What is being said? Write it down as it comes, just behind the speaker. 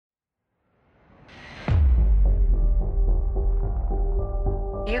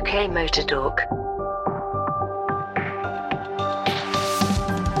UK Motor Talk.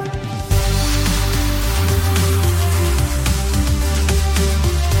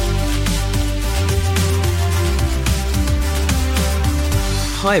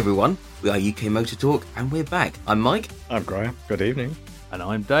 Hi everyone, we are UK Motor Talk and we're back. I'm Mike. I'm Graham. Good evening. And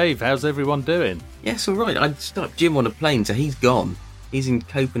I'm Dave. How's everyone doing? Yes, alright. I stuck Jim on a plane, so he's gone. He's in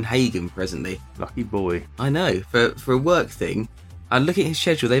Copenhagen presently. Lucky boy. I know, for a work thing. And looking at his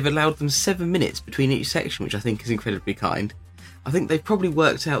schedule, they've allowed them 7 minutes between each section, which I think is incredibly kind. I think they've probably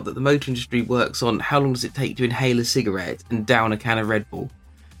worked out that the motor industry works on how long does it take to inhale a cigarette and down a can of Red Bull.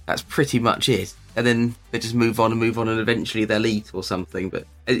 That's pretty much it. And then they just move on, and eventually they'll eat or something. But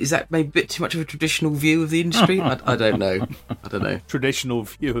is that maybe a bit too much of a traditional view of the industry? I don't know. I don't know. Traditional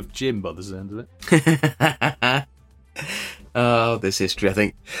view of Jim, by the sound of it. Oh, this history, I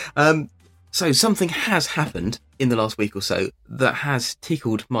think. So something has happened in the last week or so that has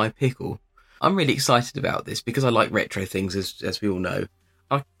tickled my pickle. I'm really excited about this because I like retro things, as we all know.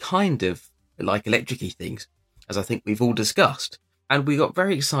 I kind of like electric-y things, as I think we've all discussed. And we got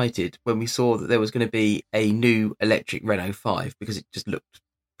very excited when we saw that there was going to be a new electric Renault 5 because it just looked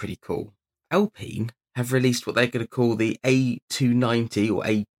pretty cool. Alpine have released what they're going to call the A290, or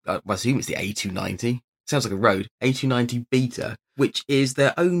I assume it's the A290. Sounds like a road. A290 Beta, which is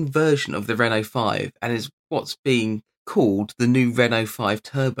their own version of the Renault 5 and is what's being called the new Renault 5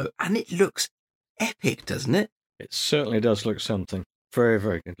 Turbo. And it looks epic, doesn't it? It certainly does look something. Very,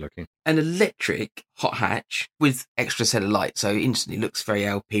 very good looking. An electric hot hatch with extra set of lights, so instantly looks very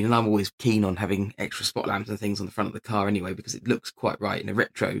Alpine. And I'm always keen on having extra spot lamps and things on the front of the car anyway, because it looks quite right in a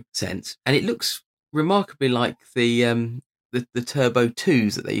retro sense. And it looks remarkably like the Turbo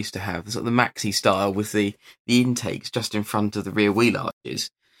 2s that they used to have, sort of the maxi style with the intakes just in front of the rear wheel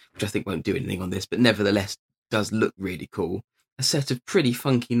arches, which I think won't do anything on this, but nevertheless does look really cool. A set of pretty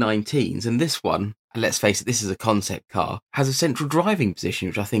funky 19s, and this one, and let's face it, this is a concept car, has a central driving position,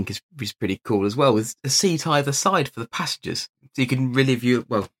 which I think is pretty cool as well, with a seat either side for the passengers. So you can relive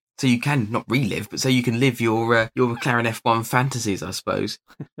so you can not relive, but so you can live your McLaren F1 fantasies, I suppose.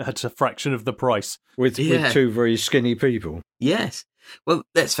 That's a fraction of the price. With two very skinny people. Yes. Well,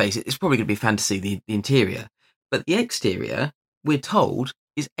 let's face it, it's probably going to be fantasy, the interior. But the exterior, we're told,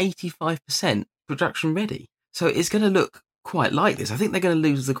 is 85% production ready. So it's going to look quite like this. I think they're going to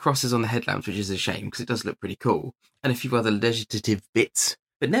lose the crosses on the headlamps, which is a shame because it does look pretty cool, and a few other legislative bits.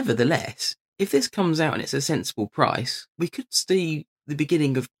 But nevertheless, if this comes out and it's a sensible price, we could see the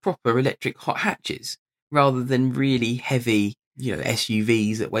beginning of proper electric hot hatches rather than really heavy,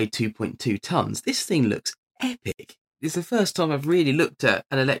 SUVs that weigh 2.2 tons. This thing looks epic. It's the first time I've really looked at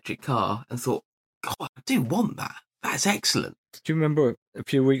an electric car and thought, God, I do want that. That's excellent. Do you remember a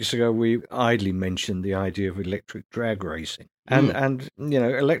few weeks ago we idly mentioned the idea of electric drag racing? And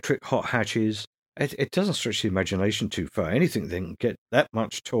electric hot hatches, it doesn't stretch the imagination too far. Anything that can get that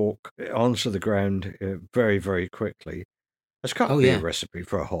much torque onto the ground very, very quickly. That's got to be a recipe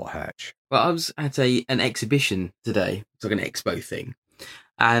for a hot hatch. Well, I was at an exhibition today. It's like an expo thing.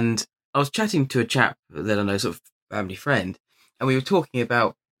 And I was chatting to a chap that I know, sort of family friend, and we were talking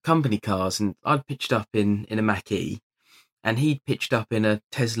about company cars, and I'd pitched up in a Mach-E, and he'd pitched up in a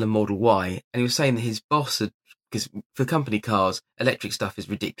Tesla Model Y, and he was saying that his boss had, because for company cars, electric stuff is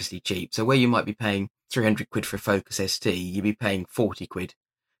ridiculously cheap. So where you might be paying 300 quid for a Focus ST, you'd be paying 40 quid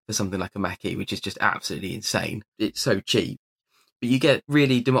for something like a Mach-E, which is just absolutely insane. It's so cheap. But you get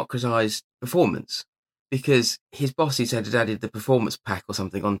really democratized performance, because his boss, he said, had added the performance pack or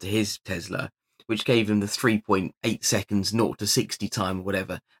something onto his Tesla, which gave him the 3.8 seconds 0 to 60 time or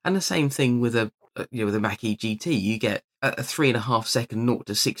whatever. And the same thing with a Mach-E GT. You get a 3.5 second 0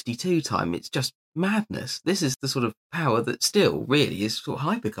 to 62 time. It's just madness. This is the sort of power that still really is sort of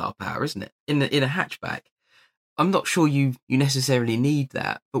hypercar power, isn't it? In a hatchback. I'm not sure you necessarily need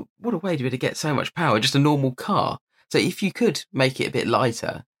that, but what a way to be able to get so much power, just a normal car. So if you could make it a bit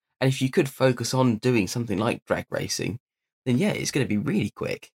lighter, and if you could focus on doing something like drag racing, then yeah, it's going to be really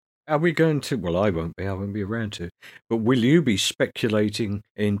quick. Are we going to? Well, I won't be around to. But will you be speculating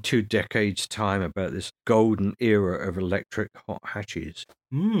in 2 decades' time about this golden era of electric hot hatches?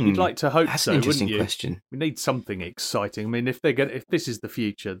 You'd like to hope That's so, an interesting wouldn't you? question. We need something exciting. I mean, if this is the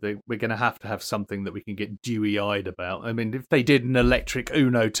future, we're going to have something that we can get dewy-eyed about. I mean, if they did an electric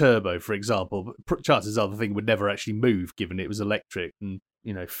Uno Turbo, for example, chances are the thing would never actually move, given it was electric, and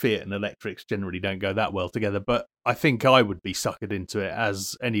Fiat and electrics generally don't go that well together. But I think I would be suckered into it,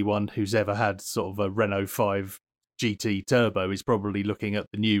 as anyone who's ever had sort of a Renault 5 GT Turbo is probably looking at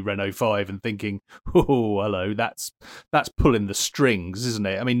the new Renault 5 and thinking, oh, hello, that's pulling the strings, isn't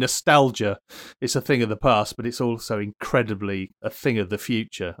it? I mean, nostalgia is a thing of the past, but it's also incredibly a thing of the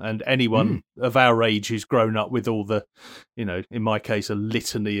future. And anyone of our age who's grown up with all the, in my case, a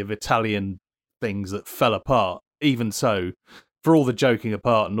litany of Italian things that fell apart, even so, for all the joking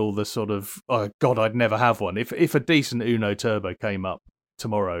apart and all the sort of, oh, God, I'd never have one. If a decent Uno Turbo came up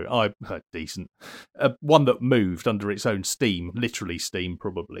tomorrow, one that moved under its own steam, literally steam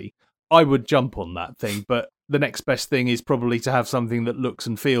probably, I would jump on that thing. But the next best thing is probably to have something that looks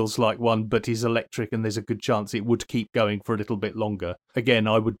and feels like one but is electric, and there's a good chance it would keep going for a little bit longer. Again,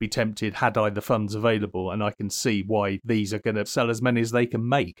 I would be tempted had I the funds available, and I can see why these are going to sell as many as they can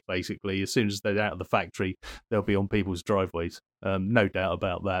make, basically. As soon as they're out of the factory, they'll be on people's driveways. No doubt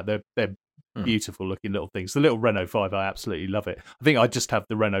about that. They're beautiful looking little things. The little Renault 5, I absolutely love it. I think I'd just have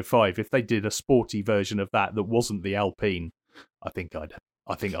the Renault 5. If they did a sporty version of that wasn't the Alpine, I think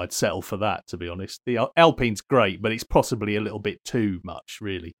I'd settle for that, to be honest. The Alpine's great, but it's possibly a little bit too much,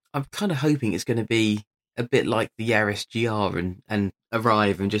 really. I'm kind of hoping it's going to be a bit like the Yaris GR and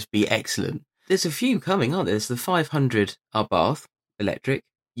arrive and just be excellent. There's a few coming, aren't there? There's the 500 Abarth electric.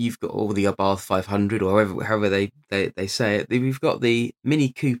 You've got all the Abarth 500, or however they say it. We've got the Mini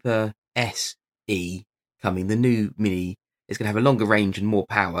Cooper SE coming. The new Mini is going to have a longer range and more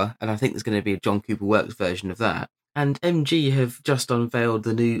power, and I think there's going to be a John Cooper Works version of that. And MG have just unveiled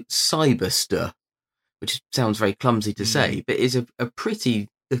the new Cyberster, which sounds very clumsy to say, but is a pretty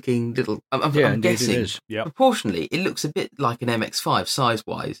looking little... I'm guessing, proportionally, it looks a bit like an MX-5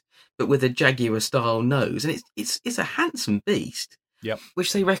 size-wise, but with a Jaguar-style nose. And it's a handsome beast,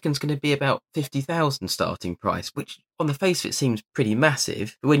 which they reckon is going to be about 50,000 starting price, which on the face of it seems pretty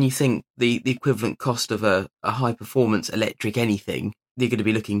massive. But when you think the equivalent cost of a high-performance electric anything, you're going to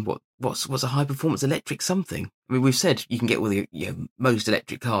be looking, what's a high-performance electric something? I mean, we've said you can get all the, most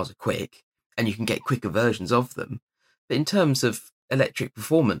electric cars are quick, and you can get quicker versions of them. But in terms of electric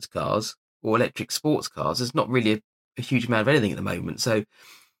performance cars or electric sports cars, there's not really a huge amount of anything at the moment. So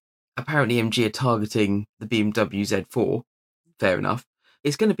apparently MG are targeting the BMW Z4. Fair enough.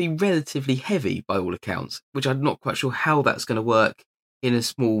 It's going to be relatively heavy by all accounts, which I'm not quite sure how that's going to work in a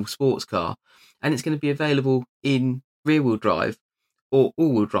small sports car. And it's going to be available in rear-wheel drive or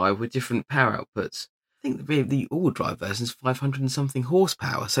all-wheel drive with different power outputs. I think the all-wheel drive version is 500 and something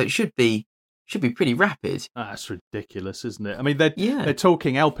horsepower, so it should be pretty rapid. That's ridiculous, isn't it? I mean, they're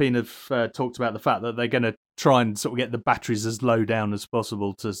talking. Alpine have talked about the fact that they're going to try and sort of get the batteries as low down as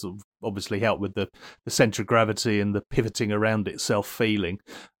possible to sort of obviously help with the centre of gravity and the pivoting around itself feeling.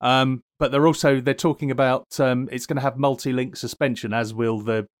 But they're talking about it's going to have multi-link suspension, as will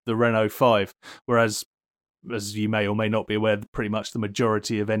the Renault 5, whereas, as you may or may not be aware, pretty much the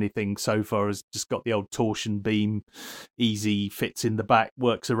majority of anything so far has just got the old torsion beam, easy fits in the back,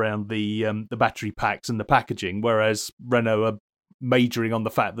 works around the battery packs and the packaging, whereas Renault are majoring on the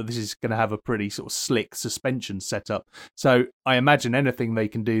fact that this is going to have a pretty sort of slick suspension setup. So I imagine anything they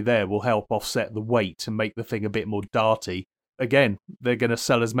can do there will help offset the weight and make the thing a bit more darty. Again, they're going to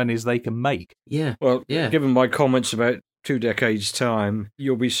sell as many as they can make. Yeah. Well, given my comments about 2 decades' time,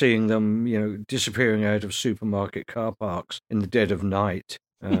 you'll be seeing them, disappearing out of supermarket car parks in the dead of night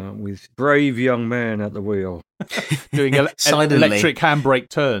with brave young men at the wheel. Doing electric handbrake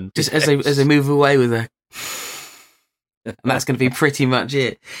turn. Just as they move away with a... And that's going to be pretty much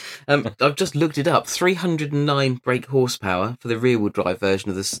it. I've just looked it up. 309 brake horsepower for the rear-wheel drive version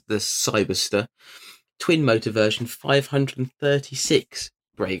of the Cyberster. Twin motor version, 536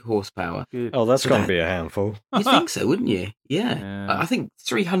 brake horsepower. Good. Oh, that's going to be a handful. You think so, wouldn't you? Yeah. I think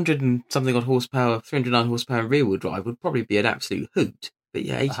 300 and something odd horsepower, 309 horsepower rear-wheel drive would probably be an absolute hoot. But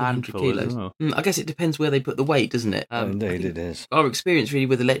yeah, 1,800 kilos. Well. I guess it depends where they put the weight, doesn't it? Indeed it is. Our experience really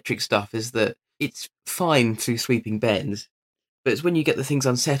with electric stuff is that it's fine through sweeping bends, but it's when you get the things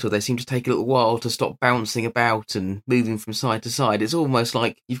unsettled, they seem to take a little while to stop bouncing about and moving from side to side. It's almost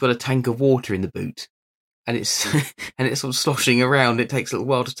like you've got a tank of water in the boot, and it's sort of sloshing around. It takes a little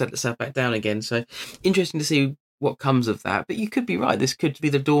while to settle itself back down again. So interesting to see what comes of that. But you could be right. This could be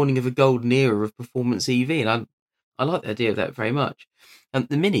the dawning of a golden era of performance EV, and I like the idea of that very much. And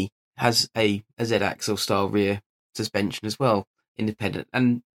the Mini has a Z-axle style rear suspension as well, independent,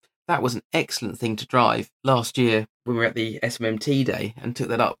 and that was an excellent thing to drive last year when we were at the SMMT day and took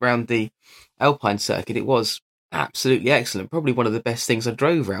that up around the Alpine circuit. It was absolutely excellent. Probably one of the best things I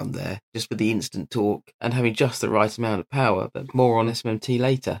drove around there, just with the instant torque and having just the right amount of power. But more on SMMT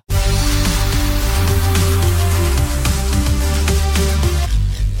later.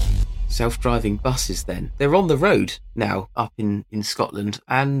 Self-driving buses then. They're on the road now up in Scotland,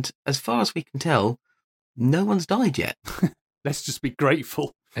 and as far as we can tell, no one's died yet. Let's just be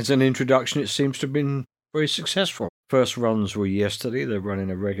grateful. As an introduction, it seems to have been very successful. First runs were yesterday. They're running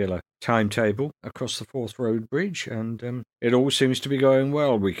a regular timetable across the Forth Road Bridge, and it all seems to be going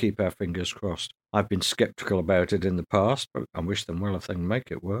well. We keep our fingers crossed. I've been sceptical about it in the past, but I wish them well if they can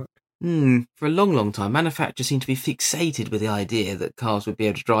make it work. For a long, long time, manufacturers seem to be fixated with the idea that cars would be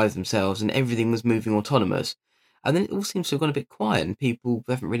able to drive themselves and everything was moving autonomous. And then it all seems to have gone a bit quiet and people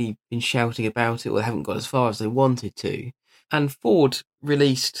haven't really been shouting about it or haven't got as far as they wanted to. And Ford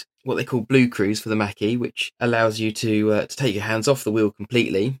released what they call Blue Cruise for the Mach-E, which allows you to take your hands off the wheel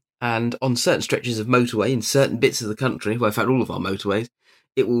completely. And on certain stretches of motorway in certain bits of the country, well, in fact, all of our motorways,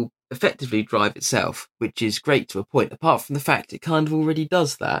 it will effectively drive itself, which is great to a point, apart from the fact it kind of already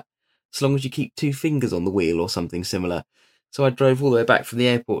does that, so long as you keep 2 fingers on the wheel or something similar. So I drove all the way back from the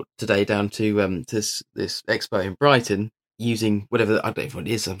airport today down to this expo in Brighton using whatever, I don't know what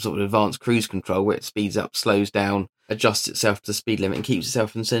it is, some sort of advanced cruise control where it speeds up, slows down, adjusts itself to the speed limit and keeps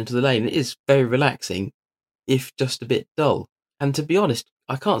itself in the centre of the lane. It is very relaxing, if just a bit dull. And to be honest,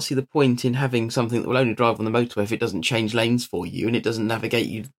 I can't see the point in having something that will only drive on the motorway if it doesn't change lanes for you and it doesn't navigate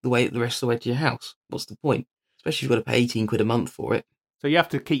you the rest of the way to your house. What's the point? Especially if you've got to pay 18 quid a month for it. So you have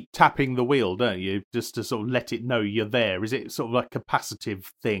to keep tapping the wheel, don't you, just to sort of let it know you're there? Is it sort of like a capacitive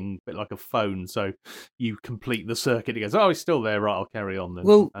thing, a bit like a phone? So you complete the circuit, it goes, oh, it's still there, right, I'll carry on then.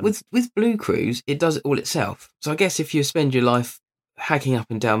 Well, with Blue Cruise, it does it all itself. So I guess if you spend your life hacking up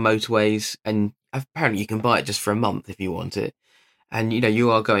and down motorways, and apparently you can buy it just for a month if you want it, and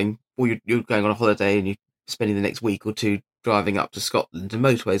you are going, or you're going on a holiday and you're spending the next week or two driving up to Scotland, and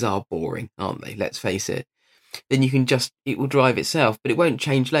motorways are boring, aren't they? Let's face it. Then it will drive itself, but it won't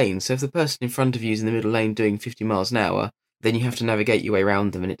change lanes. So if the person in front of you is in the middle lane doing 50 miles an hour, then you have to navigate your way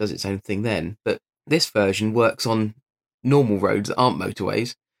around them and it does its own thing then. But this version works on normal roads that aren't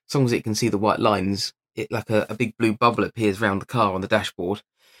motorways. As long as it can see the white lines, it like a big blue bubble appears around the car on the dashboard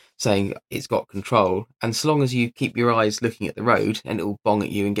saying it's got control. And so long as you keep your eyes looking at the road, and it will bong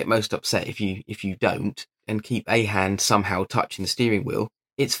at you and get most upset if you don't, and keep a hand somehow touching the steering wheel,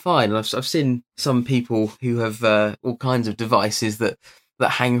 it's fine. And I've seen some people who have all kinds of devices that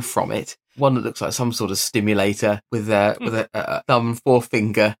hang from it. One that looks like some sort of stimulator with a thumb and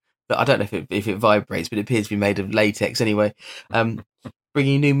forefinger that I don't know if it vibrates, but it appears to be made of latex anyway.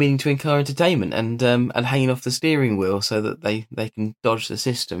 Bringing new meaning to car entertainment and hanging off the steering wheel so that they can dodge the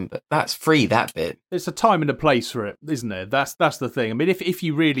system. But that's free, that bit. There's a time and a place for it, isn't there? That's the thing. I mean, if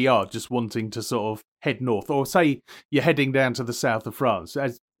you really are just wanting to sort of head north, or say you're heading down to the south of France,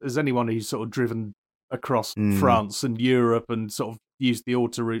 as anyone who's sort of driven across France and Europe and sort of used the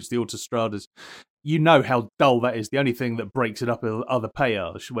autoroutes, the autostradas, you know how dull that is. The only thing that breaks it up are the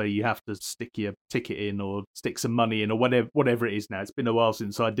péage, where you have to stick your ticket in or stick some money in or whatever it is now. It's been a while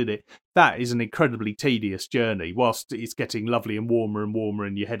since I did it. That is an incredibly tedious journey. Whilst it's getting lovely and warmer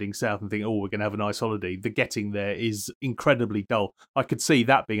and you're heading south and think, oh, we're going to have a nice holiday, the getting there is incredibly dull. I could see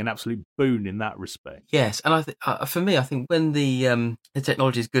that being an absolute boon in that respect. Yes, and I think for me, I think when the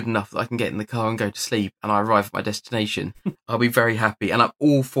technology is good enough that I can get in the car and go to sleep and I arrive at my destination, I'll be very happy. And I'm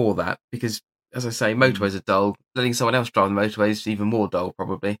all for that because, as I say, motorways are dull. Letting someone else drive the motorways is even more dull,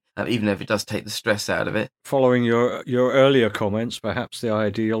 probably, even if it does take the stress out of it. Following your earlier comments, perhaps the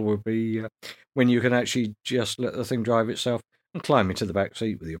ideal would be when you can actually just let the thing drive itself and climb into the back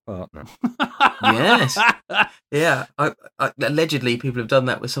seat with your partner. Yes. Yeah. Allegedly, people have done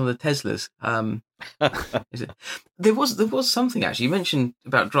that with some of the Teslas. There was something, actually. You mentioned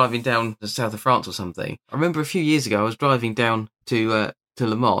about driving down the south of France or something. I remember a few years ago, I was driving down to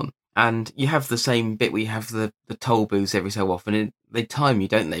Le Mans. And you have the same bit where you have the toll booths every so often, and they time you,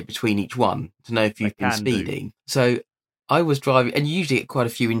 don't they, between each one to know if you've been speeding. So I was driving, and you usually get quite a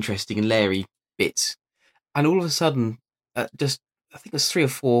few interesting and leery bits. And all of a sudden, I think it was 3 or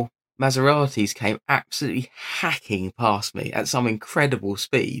 4 Maseratis came absolutely hacking past me at some incredible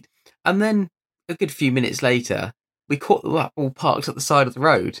speed. And then a good few minutes later, we caught them up all parked at the side of the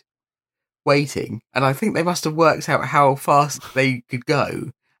road, waiting. And I think they must have worked out how fast they could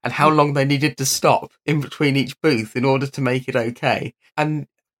go and how long they needed to stop in between each booth in order to make it okay. And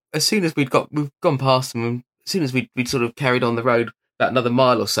as soon as we've gone past them, and as soon as we'd sort of carried on the road about another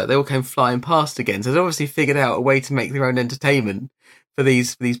mile or so, they all came flying past again. So they obviously figured out a way to make their own entertainment for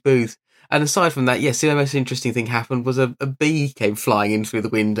these booths. And aside from that, yes, the most interesting thing happened was a bee came flying in through the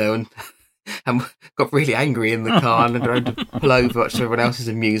window and got really angry in the car and tried to pull over, much to everyone else's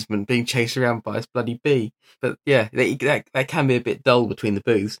amusement, being chased around by this bloody bee. But yeah, that can be a bit dull between the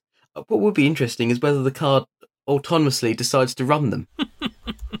booths. What would be interesting is whether the car autonomously decides to run them.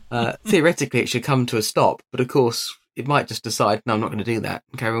 Theoretically, it should come to a stop, but of course, it might just decide, no, I'm not going to do that,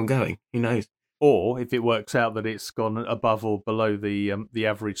 and carry on going. Who knows? or if it works out that it's gone above or below the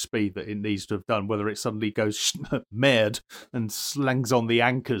average speed that it needs to have done, whether it suddenly goes mad and slangs on the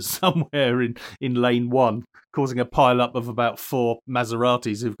anchors somewhere in lane 1, causing a pile-up of about 4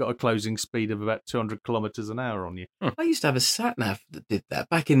 Maseratis who've got a closing speed of about 200 kilometres an hour on you. I used to have a sat-nav that did that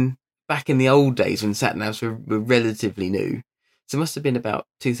back in the old days when sat-navs were relatively new. So it must have been about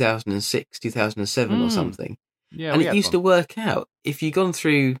 2006, 2007 or something. Yeah, and it used to work out, if you'd gone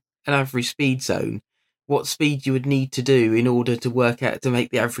through an average speed zone, what speed you would need to do in order to work out to make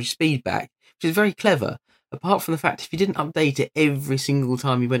the average speed back, which is very clever. Apart from the fact, if you didn't update it every single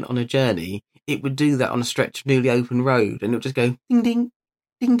time you went on a journey, it would do that on a stretch of newly open road, and it would just go ding, ding,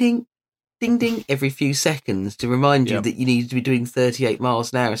 ding, ding, ding, ding every few seconds to remind you that you needed to be doing 38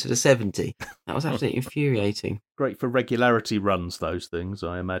 miles an hour instead of 70. That was absolutely infuriating. Great for regularity runs, those things,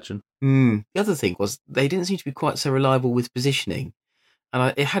 I imagine. The other thing was they didn't seem to be quite so reliable with positioning.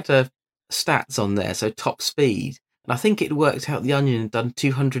 And it had stats on there, so top speed. And I think it worked out the Onion had done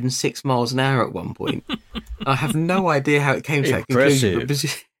 206 miles an hour at one point. I have no idea how it came to that conclusion.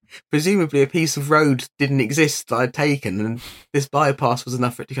 But presumably a piece of road didn't exist that I'd taken, and this bypass was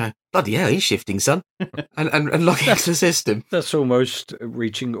enough for it to go, bloody hell, he's shifting, son, and lock into the system. That's almost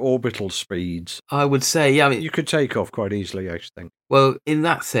reaching orbital speeds. I would say, yeah. I mean, you could take off quite easily, I think. Well, in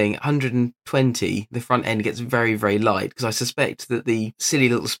that thing, 120, the front end gets very, very light, because I suspect that the silly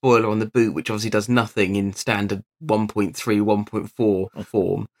little spoiler on the boot, which obviously does nothing in standard 1.3, 1.4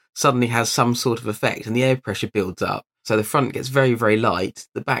 form, suddenly has some sort of effect, and the air pressure builds up. So the front gets very, very light,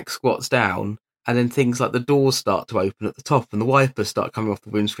 the back squats down, and then things like the doors start to open at the top and the wipers start coming off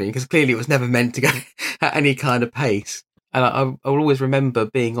the windscreen, because clearly it was never meant to go at any kind of pace. And I will always remember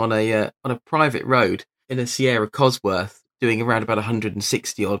being on a private road in a Sierra Cosworth, doing around about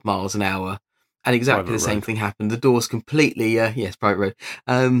 160 odd miles an hour, and exactly private the same thing happened. The doors completely, private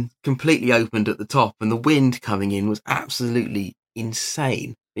road, completely opened at the top, and the wind coming in was absolutely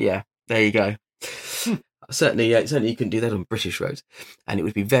insane. But yeah, there you go. Certainly you couldn't do that on British roads, and it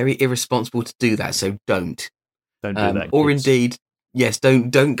would be very irresponsible to do that. So don't do that. Or indeed, yes, don't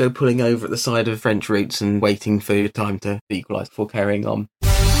go pulling over at the side of French routes and waiting for your time to equalise before carrying on.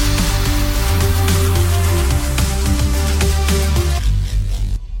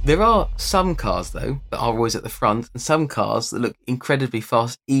 There are some cars, though, that are always at the front, and some cars that look incredibly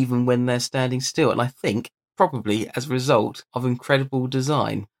fast even when they're standing still. And I think probably as a result of incredible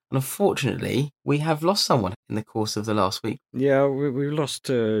design. And unfortunately, we have lost someone in the course of the last week. Yeah, we lost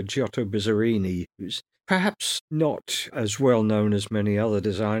Giotto Bizzarini, who's perhaps not as well known as many other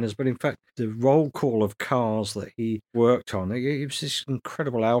designers, but in fact, the roll call of cars that he worked on, it was this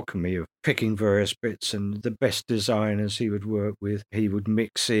incredible alchemy of picking various bits, and the best designers he would work with, he would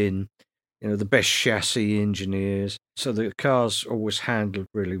mix in, the best chassis engineers. So the cars always handled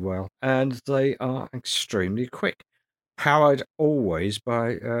really well, and they are extremely quick. Powered always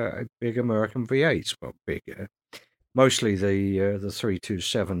by big American V8s, well, bigger. Mostly the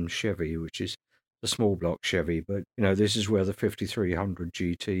 327 Chevy, which is the small block Chevy, but this is where the 5300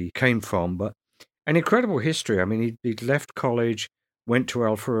 GT came from. But an incredible history. I mean, he'd left college, went to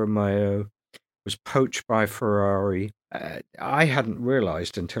Alfa Romeo, was poached by Ferrari. I hadn't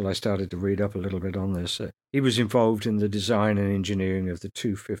realized until I started to read up a little bit on this. He was involved in the design and engineering of the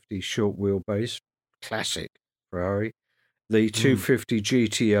 250 short wheelbase, classic Ferrari. The 250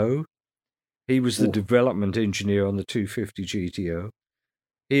 GTO. He was the development engineer on the 250 GTO.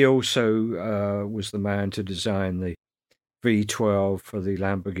 He also was the man to design the V12 for the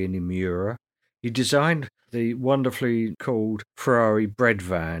Lamborghini Miura. He designed the wonderfully called Ferrari bread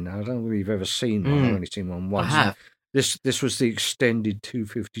van. I don't know if you've ever seen one. I've only seen one once. I have. This was the extended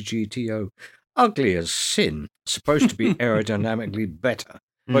 250 GTO. Ugly as sin. Supposed to be aerodynamically better,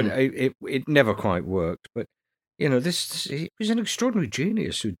 but it never quite worked. But he was an extraordinary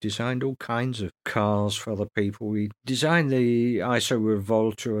genius who designed all kinds of cars for other people. He designed the Iso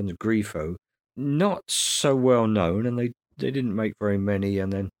Revolta and the Grifo, not so well known, and they didn't make very many.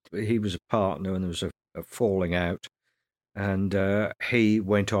 And then he was a partner, and there was a falling out, and he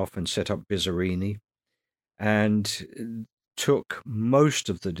went off and set up Bizzarini, and took most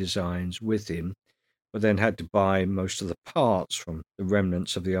of the designs with him, but then had to buy most of the parts from the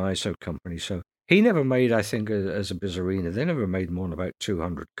remnants of the Iso company. So he never made, I think, as a Bizzarini, they never made more than about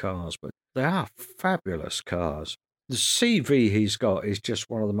 200 cars, but they are fabulous cars. The CV he's got is just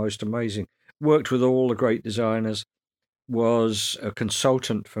one of the most amazing. Worked with all the great designers, was a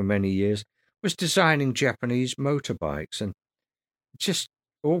consultant for many years, was designing Japanese motorbikes and just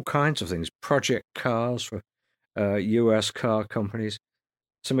all kinds of things, project cars for US car companies.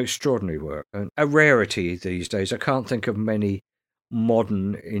 Some extraordinary work, and a rarity these days. I can't think of many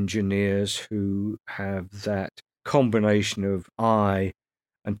modern engineers who have that combination of eye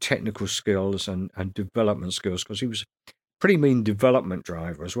and technical skills and development skills, because he was a pretty mean development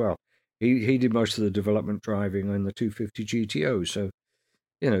driver as well. He did most of the development driving in the 250 GTO, so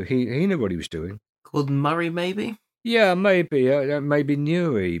he knew what he was doing. Gordon Murray, maybe? Yeah, maybe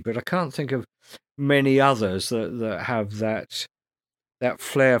Newey, but I can't think of many others that have that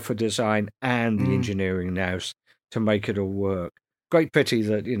flair for design and the engineering nous to make it all work. Great pity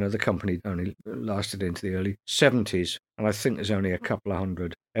that the company only lasted into the early 70s, and I think there's only a couple of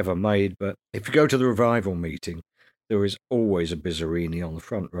hundred ever made. But if you go to the revival meeting, there is always a Bizzarini on the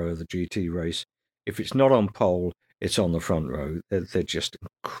front row of the GT race. If it's not on pole, it's on the front row. They're just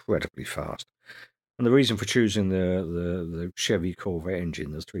incredibly fast. And the reason for choosing the Chevy Corvette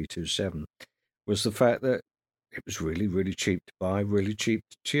engine, the 327, was the fact that it was really, really cheap to buy, really cheap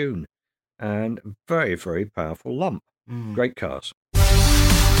to tune, and very, very powerful lump. Great cars.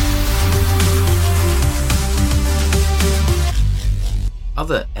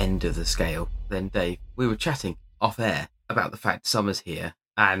 Other end of the scale, then, Dave, we were chatting off air about the fact summer's here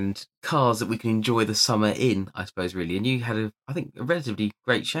and cars that we can enjoy the summer in, I suppose, really. And you had, I think, a relatively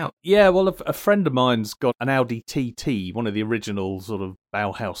great shout. Yeah, well, a friend of mine's got an Audi TT, one of the original sort of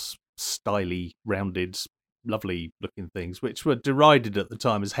Bauhaus styly, rounded, lovely looking things, which were derided at the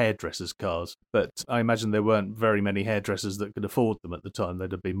time as hairdressers' cars. But I imagine there weren't very many hairdressers that could afford them at the time.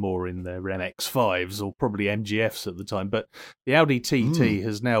 They'd have been more in their MX-5s or probably MGFs at the time. But the Audi TT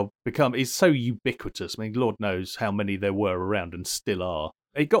has now is so ubiquitous. I mean, Lord knows how many there were around and still are.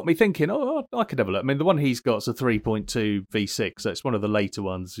 It got me thinking, I could have a look. I mean, the one he's got is a 3.2 V6. So it's one of the later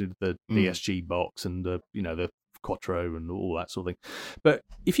ones, the DSG box and the Quattro and all that sort of thing. But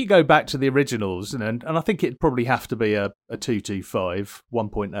if you go back to the originals, and I think it'd probably have to be a 225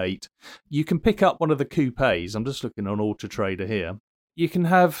 1.8, you can pick up one of the coupes. I'm just looking on Auto Trader here. You can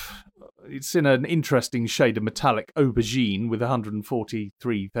have, it's in an interesting shade of metallic aubergine with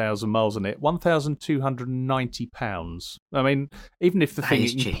 143,000 miles on it, £1,290. I mean, even if the thing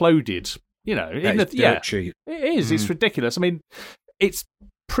imploded, cheap. It is. It's ridiculous. I mean, it's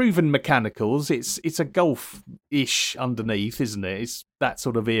proven mechanicals. It's a Golf-ish underneath, isn't it? It's that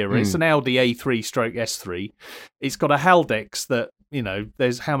sort of era. It's an Audi A3/S3. It's got a Haldex that,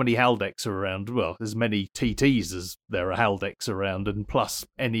 there's how many Haldex are around? Well, there's many TTs as there are Haldex around, and plus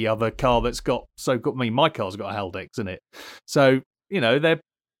any other car that's got my car's got a Haldex in it. So,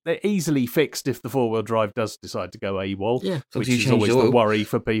 they're easily fixed if the four-wheel drive does decide to go AWOL, which is always the worry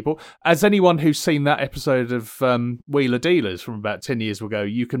for people. As anyone who's seen that episode of Wheeler Dealers from about 10 years ago,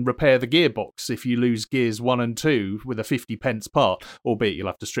 you can repair the gearbox if you lose gears 1 and 2 with a 50p part, albeit you'll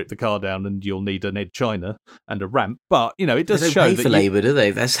have to strip the car down and you'll need an Ed China and a ramp. But, it does show that... They don't pay for labour, do they?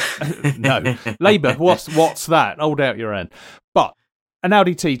 That's... No. Labour, what's that? Hold out your hand. But... an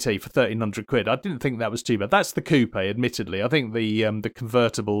Audi TT for £1,300. I didn't think that was too bad. That's the coupe, admittedly. I think the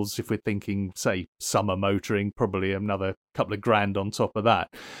convertibles, if we're thinking, say, summer motoring, probably another couple of grand on top of that.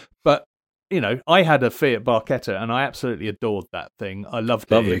 But, I had a Fiat Barchetta and I absolutely adored that thing. I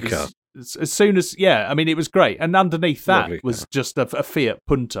loved it. Lovely car. As soon as, it was great. And underneath that was just a Fiat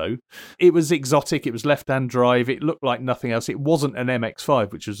Punto. It was exotic. It was left-hand drive. It looked like nothing else. It wasn't an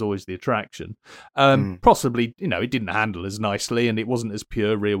MX-5, which was always the attraction. Possibly, it didn't handle as nicely and it wasn't as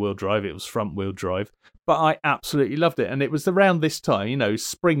pure rear-wheel drive. It was front-wheel drive. But I absolutely loved it. And it was around this time,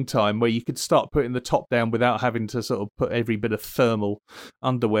 springtime, where you could start putting the top down without having to sort of put every bit of thermal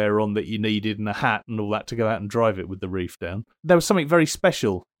underwear on that you needed and a hat and all that to go out and drive it with the roof down. There was something very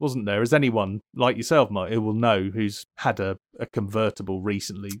special, wasn't there? As anyone like yourself, Mark, who will know, who's had a convertible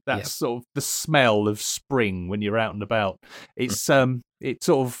recently, that's sort of the smell of spring when you're out and about. It's it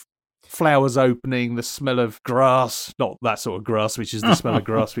sort of flowers opening, the smell of grass, not that sort of grass, which is the smell of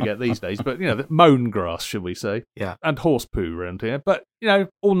grass we get these days, but, the mown grass, should we say. Yeah. And horse poo around here. But,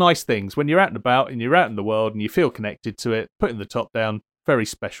 all nice things. When you're out and about and you're out in the world and you feel connected to it, putting the top down, very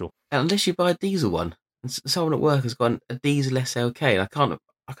special. Unless you buy a diesel one. And someone at work has got a diesel SLK, and I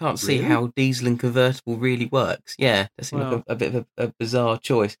can't see how diesel and convertible really works. Yeah, that seems like a bit of a bizarre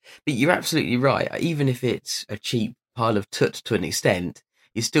choice. But you're absolutely right. Even if it's a cheap pile of tut to an extent,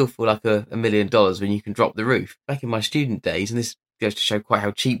 you still feel like $1 million when you can drop the roof. Back in my student days, and this goes to show quite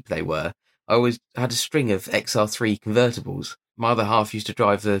how cheap they were, I always had a string of XR3 convertibles. My other half used to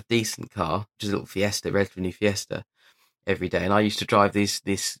drive the decent car, which is a little Fiesta, relatively new Fiesta, every day. And I used to drive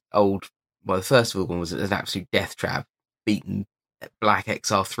this old, well, the first one was an absolute death trap, beaten black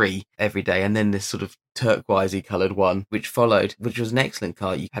XR3 every day. And then this sort of turquoisey coloured one, which followed, which was an excellent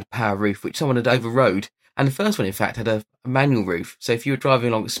car. You had a power roof, which someone had overrode And the first one, in fact, had a manual roof. So if you were driving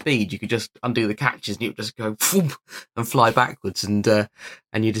along at speed, you could just undo the catches and it would just go whoop, and fly backwards. And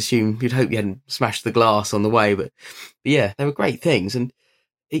you'd hope you hadn't smashed the glass on the way. But yeah, they were great things. And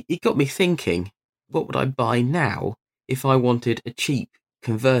it got me thinking, what would I buy now if I wanted a cheap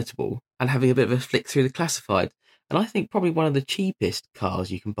convertible and having a bit of a flick through the classified? And I think probably one of the cheapest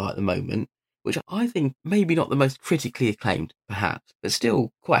cars you can buy at the moment, which I think maybe not the most critically acclaimed, perhaps, but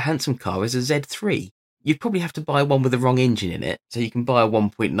still quite a handsome car, is a Z3. You'd probably have to buy one with the wrong engine in it. So you can buy a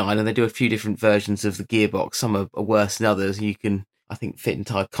 1.9, and they do a few different versions of the gearbox. Some are worse than others. You can, I think, fit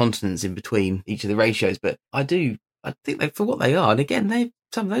entire continents in between each of the ratios. But I think for what they are, and again,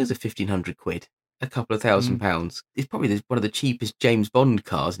 some of those are £1,500, a couple of £1,000. It's probably one of the cheapest James Bond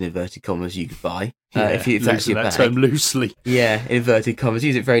cars, in inverted commas, you could buy. If that's your bag. Term loosely. Yeah, in inverted commas.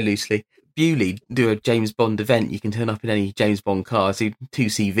 Use it very loosely. Bewley do a James Bond event. You can turn up in any James Bond car. So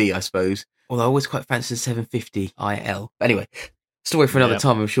 2CV, I suppose. Although I always quite fancy the 750 IL. But anyway, story for another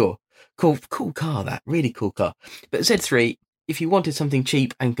time, I'm sure. Cool car, that. Really cool car. But Z3, if you wanted something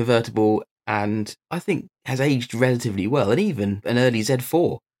cheap and convertible, and I think has aged relatively well, and even an early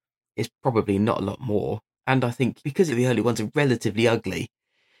Z4 is probably not a lot more. And I think because the early ones are relatively ugly,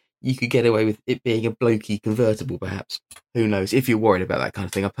 you could get away with it being a blokey convertible, perhaps. Who knows? If you're worried about that kind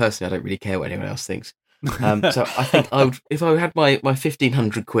of thing. I don't really care what anyone else thinks. So I think if I had my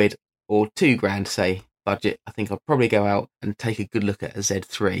 £1,500 or £2,000, say, budget, I think I'd probably go out and take a good look at a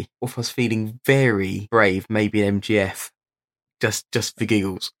Z3. Or if I was feeling very brave, maybe an MGF, just for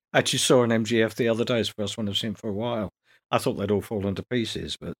giggles. Actually saw an MGF the other day. It's the first one I've seen for a while. I thought they'd all fallen to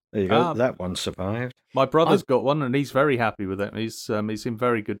pieces, but there you go. That one survived. My brother's got one, and he's very happy with it. He's in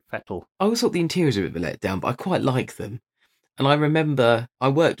very good fettle. I always thought the interiors were a bit let down, but I quite like them. And I remember I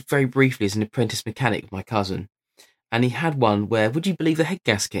worked very briefly as an apprentice mechanic with my cousin, and he had one where, would you believe, the head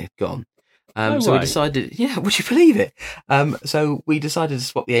gasket had gone? So we decided, would you believe it? So we decided to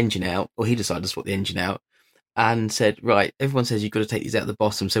swap the engine out, or he decided to swap the engine out, and said, right, everyone says you've got to take these out the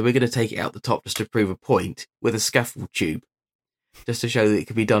bottom, so we're going to take it out the top just to prove a point with a scaffold tube, just to show that it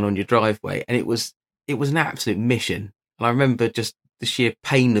could be done on your driveway. And it was an absolute mission. And I remember just the sheer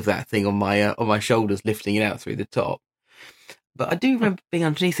pain of that thing on my shoulders, lifting it out through the top. But I do remember being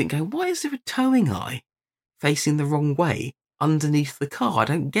underneath it and going, why is there a towing eye facing the wrong way underneath the car? I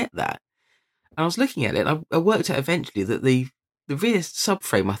don't get that. And I was looking at it, and I worked out eventually that the rear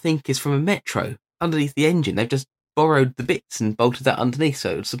subframe, I think, is from a Metro underneath the engine. They've just borrowed the bits and bolted that underneath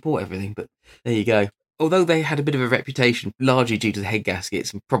so it would support everything. But there you go. Although they had a bit of a reputation, largely due to the head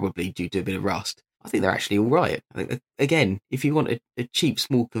gaskets and probably due to a bit of rust, I think they're actually all right. I think, again, if you want a cheap,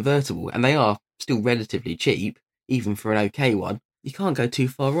 small convertible, and they are still relatively cheap, even for an okay one, you can't go too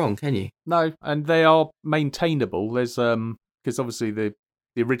far wrong, can you? No, and they are maintainable. There's because obviously the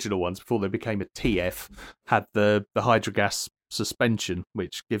original ones, before they became a TF, had the Hydrogas suspension,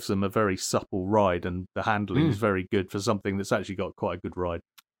 which gives them a very supple ride, and the handling is very good for something that's actually got quite a good ride.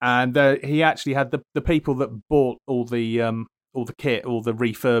 And he actually had the people that bought all the kit, all the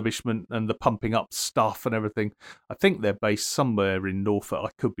refurbishment and the pumping up stuff and everything. I think they're based somewhere in Norfolk.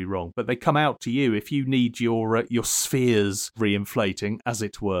 I could be wrong, but they come out to you if you need your spheres reinflating, as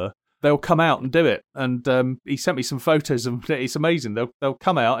it were. They'll come out and do it. And he sent me some photos, and it's amazing. They'll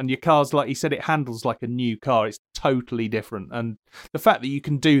come out, and your car's, like he said, it handles like a new car. It's totally different. And the fact that you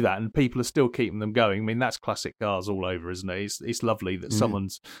can do that and people are still keeping them going, I mean, that's classic cars all over, isn't it? It's lovely that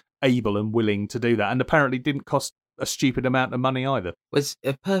someone's able and willing to do that. And apparently didn't cost a stupid amount of money either. Was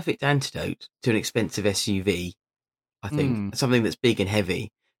a perfect antidote to an expensive SUV, I think. Something that's big and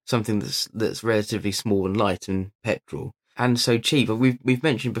heavy, something that's relatively small and light and petrol. And so cheap. We've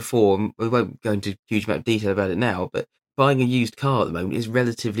mentioned before, and we won't go into a huge amount of detail about it now, but buying a used car at the moment is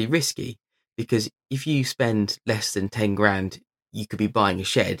relatively risky, because if you spend less than 10 grand, you could be buying a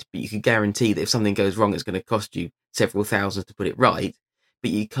shed, but you could guarantee that if something goes wrong, it's going to cost you several thousands to put it right.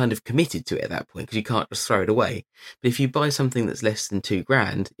 But you kind of committed to it at that point because you can't just throw it away. But if you buy something that's less than 2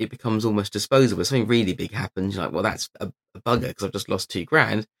 grand, it becomes almost disposable. If something really big happens, you're like, well, that's a bugger because I've just lost 2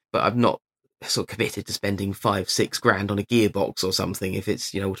 grand, but I've not sort of committed to spending 5-6 grand on a gearbox or something if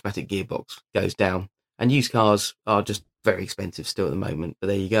it's, automatic gearbox goes down. And used cars are just very expensive still at the moment, but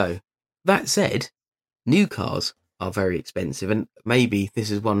there you go. That said, new cars are very expensive, and maybe this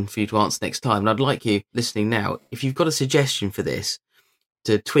is one for you to answer next time. And I'd like you listening now, if you've got a suggestion for this,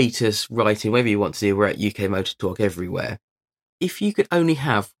 to tweet us, write in, whatever you want to do. We're at UK Motor Talk everywhere. If you could only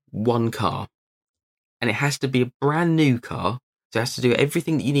have one car, and it has to be a brand new car, so it has to do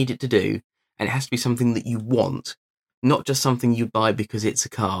everything that you need it to do, and it has to be something that you want, not just something you buy because it's a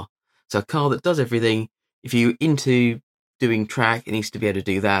car. So a car that does everything. If you're into doing track, it needs to be able to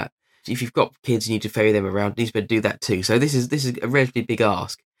do that. if you've got kids, you need to ferry them around. You need to do that too. So this is a relatively big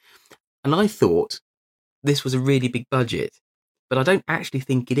ask. And I thought this was a really big budget, but I don't actually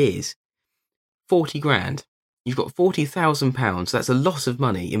think it is. 40 grand. You've got £40,000. That's a lot of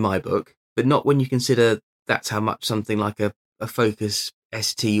money in my book, but not when you consider that's how much something like a Focus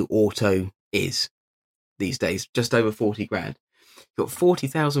ST Auto is these days. Just over 40 grand. You've got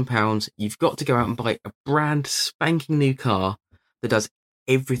 £40,000. You've got to go out and buy a brand spanking new car that does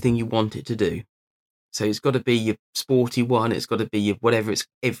everything you want it to do. So it's got to be your sporty one. It's got to be your whatever. It's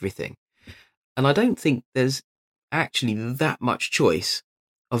everything. And I don't think there's actually that much choice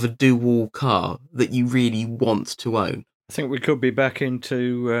of a dual car that you really want to own. I think we could be back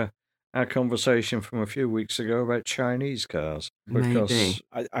into our conversation from a few weeks ago about Chinese cars. Because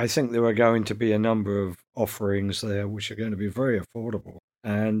Maybe. I think there are going to be a number of offerings there which are going to be very affordable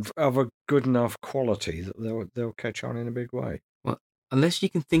and of a good enough quality that they'll catch on in a big way. Well, unless you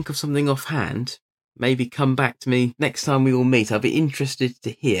can think of something offhand, maybe come back to me next time we all meet. I'll be interested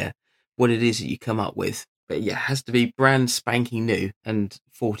to hear what it is that you come up with. But yeah, it has to be brand spanking new and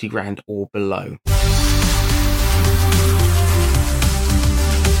 40 grand or below.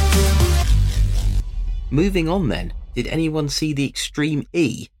 Moving on then, did anyone see the Extreme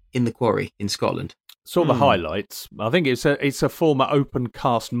E in the quarry in Scotland? Saw the highlights. I think it's a former open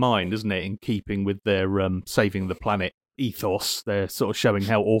cast mine, isn't it, in keeping with their saving the planet ethos. They're sort of showing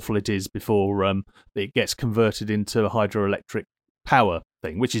how awful it is before it gets converted into a hydroelectric power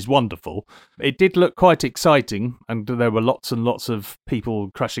thing, which is wonderful. It did look quite exciting, and there were lots and lots of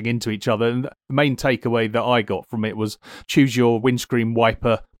people crashing into each other. And the main takeaway that I got from it was choose your windscreen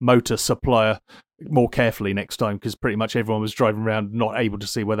wiper motor supplier more carefully next time, because pretty much everyone was driving around not able to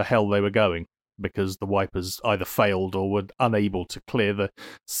see where the hell they were going because the wipers either failed or were unable to clear the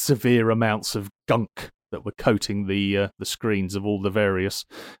severe amounts of gunk that were coating the screens of all the various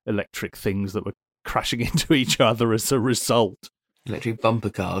electric things that were crashing into each other as a result. Electric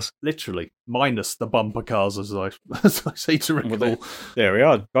bumper cars. Literally, minus the bumper cars, as I seem to recall. Well, there we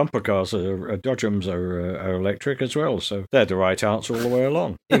are. Bumper cars Dodgems are electric as well, so they're the right answer all the way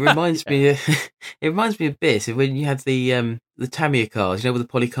along. It reminds me. It reminds me a bit of when you had the Tamiya cars, with the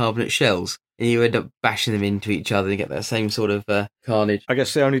polycarbonate shells, and you end up bashing them into each other and get that same sort of carnage. I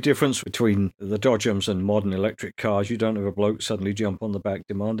guess the only difference between the Dodgems and modern electric cars, you don't have a bloke suddenly jump on the back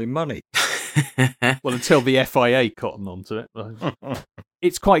demanding money. Well, until the FIA cotton onto it.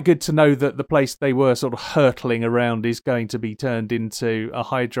 It's quite good to know that the place they were sort of hurtling around is going to be turned into a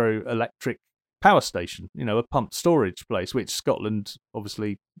hydroelectric power station, a pumped storage place, which Scotland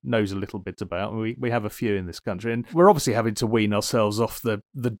obviously knows a little bit about. We have a few in this country, and we're obviously having to wean ourselves off the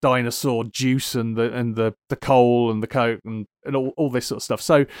dinosaur juice and the coal and the coke and all this sort of stuff.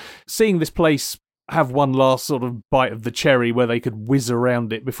 So seeing this place have one last sort of bite of the cherry where they could whiz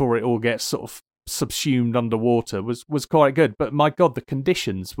around it before it all gets sort of subsumed underwater was quite good. But my God, the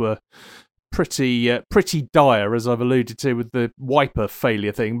conditions were pretty dire, as I've alluded to with the wiper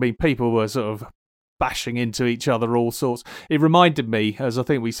failure thing. I mean, people were sort of bashing into each other, all sorts. It reminded me, as I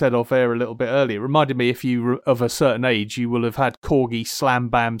think we said off air a little bit earlier, it reminded me if you were of a certain age, you will have had Corgi Slam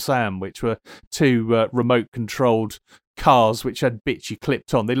Bam Sam, which were two remote controlled cars which had bits you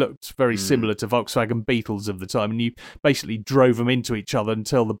clipped on. They looked very similar to Volkswagen Beetles of the time, and you basically drove them into each other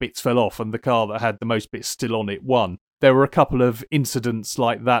until the bits fell off and the car that had the most bits still on it won. There were a couple of incidents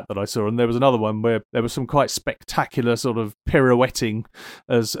like that I saw, and there was another one where there was some quite spectacular sort of pirouetting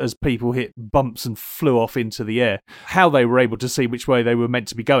as people hit bumps and flew off into the air. How they were able to see which way they were meant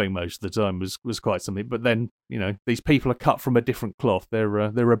to be going most of the time was quite something. But then, these people are cut from a different cloth.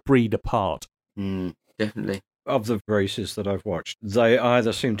 They're a breed apart. Definitely. Of the races that I've watched, they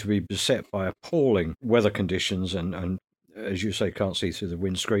either seem to be beset by appalling weather conditions and as you say, can't see through the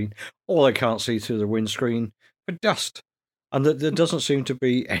windscreen, or they can't see through the windscreen for dust. And there doesn't seem to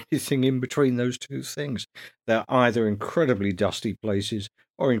be anything in between those two things. They're either incredibly dusty places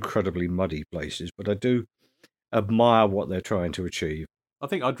or incredibly muddy places, but I do admire what they're trying to achieve. I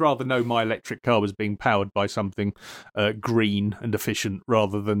think I'd rather know my electric car was being powered by something green and efficient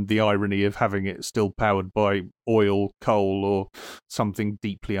rather than the irony of having it still powered by oil, coal, or something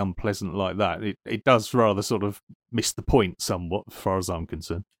deeply unpleasant like that. It does rather sort of miss the point somewhat, as far as I'm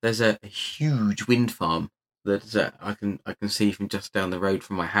concerned. There's a huge wind farm that I can see from just down the road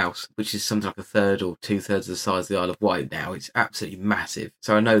from my house, which is something like a third or 2/3 of the size of the Isle of Wight now. It's absolutely massive.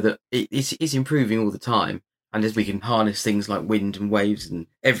 So I know that it's improving all the time. And as we can harness things like wind and waves and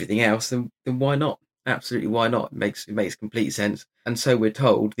everything else, then why not? Absolutely, why not? It makes complete sense. And so we're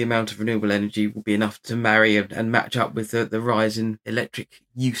told the amount of renewable energy will be enough to marry and match up with the rise in electric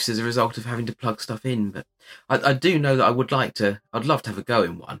use as a result of having to plug stuff in. But I do know that I'd love to have a go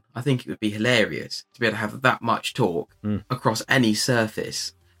in one. I think it would be hilarious to be able to have that much torque across any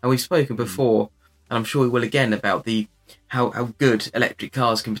surface. And we've spoken before, and I'm sure we will again, about how good electric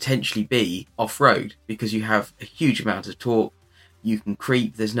cars can potentially be off-road, because you have a huge amount of torque. You can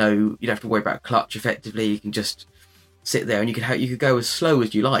creep. You don't have to worry about clutch effectively. You can just sit there and you could go as slow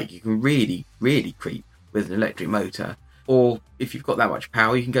as you like. You can really, really creep with an electric motor. Or if you've got that much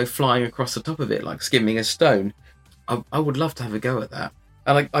power, you can go flying across the top of it like skimming a stone. I would love to have a go at that.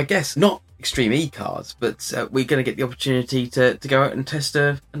 And I guess not extreme e-cars, but we're going to get the opportunity to go out and test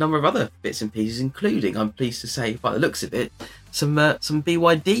a number of other bits and pieces, including, I'm pleased to say, by the looks of it, some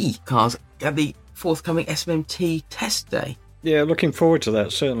BYD cars at the forthcoming SMMT test day. Yeah, looking forward to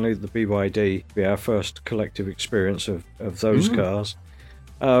that. Certainly the BYD will be our first collective experience of those cars.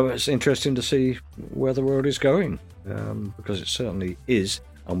 It's interesting to see where the world is going, because it certainly is.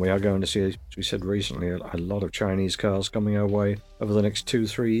 And we are going to see, as we said recently, a lot of Chinese cars coming our way over the next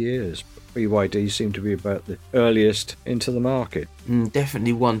 2-3 years. BYD seem to be about the earliest into the market.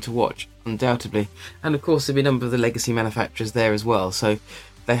 Definitely one to watch, undoubtedly. And of course, there'll be a number of the legacy manufacturers there as well. So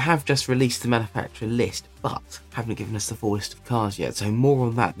they have just released the manufacturer list, but haven't given us the full list of cars yet. So more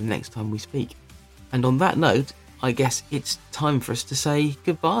on that the next time we speak. And on that note, I guess it's time for us to say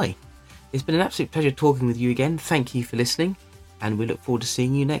goodbye. It's been an absolute pleasure talking with you again. Thank you for listening. And we look forward to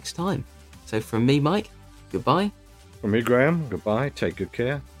seeing you next time. So from me, Mike, goodbye. From me, Graham, goodbye. Take good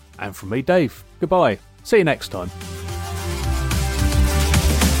care. And from me, Dave, goodbye. See you next time.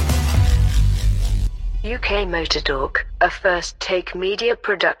 UK Motor Talk, a First Take Media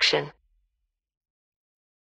production.